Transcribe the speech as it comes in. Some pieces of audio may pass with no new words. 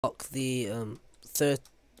Unlock the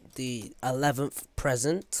 11th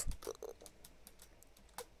present.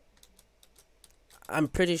 I'm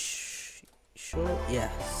pretty sure,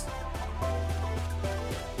 yes.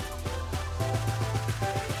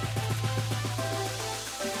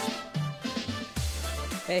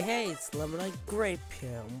 Hey, it's Lemonade Grape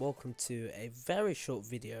here, and welcome to a very short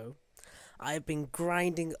video. I've been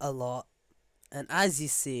grinding a lot, and as you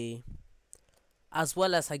see, as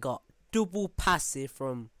well as I got double passive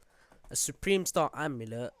from a Supreme Star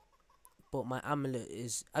amulet, but my amulet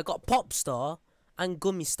is, I got Pop Star and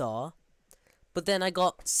Gummy Star, but then I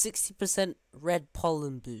got 60% red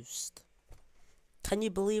pollen boost. Can you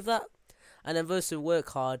believe that? And I've also worked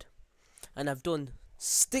hard, and I've done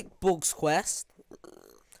Stick Bugs quest.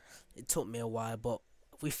 It took me a while, but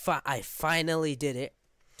I finally did it.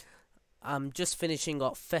 I'm just finishing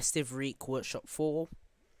up Festive Reek Workshop 4.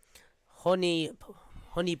 Honey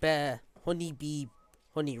Bee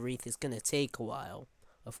Honey Wreath is gonna take a while,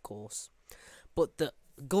 of course. But the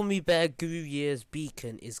Gummy Bear Goo Year's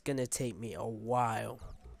Beacon is gonna take me a while.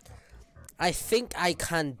 I think I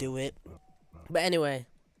can do it. But anyway,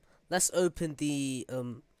 let's open the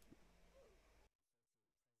I'm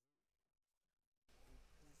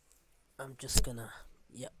just gonna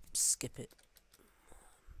skip it.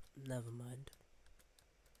 Never mind.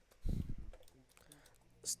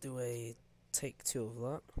 Let's do a take 2 of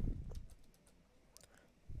that.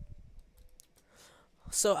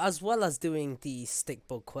 So as well as doing the stick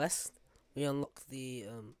bug quest, we unlock the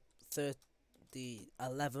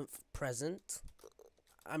 11th present.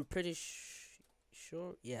 I'm pretty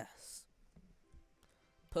sure, yes.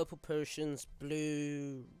 Purple potions,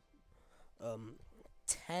 blue,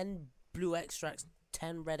 10 blue extracts,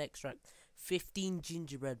 10 red extracts, 15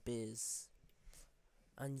 gingerbread beers,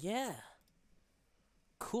 and yeah,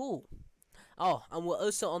 cool. Oh, and we're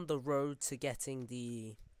also on the road to getting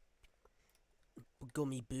the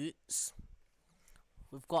gummy boots.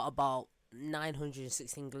 We've got about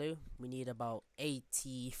 916 glue. We need about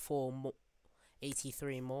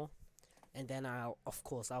 83 more, and then I'll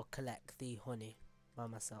collect the honey by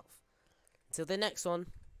myself. Until the next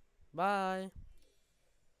one, bye.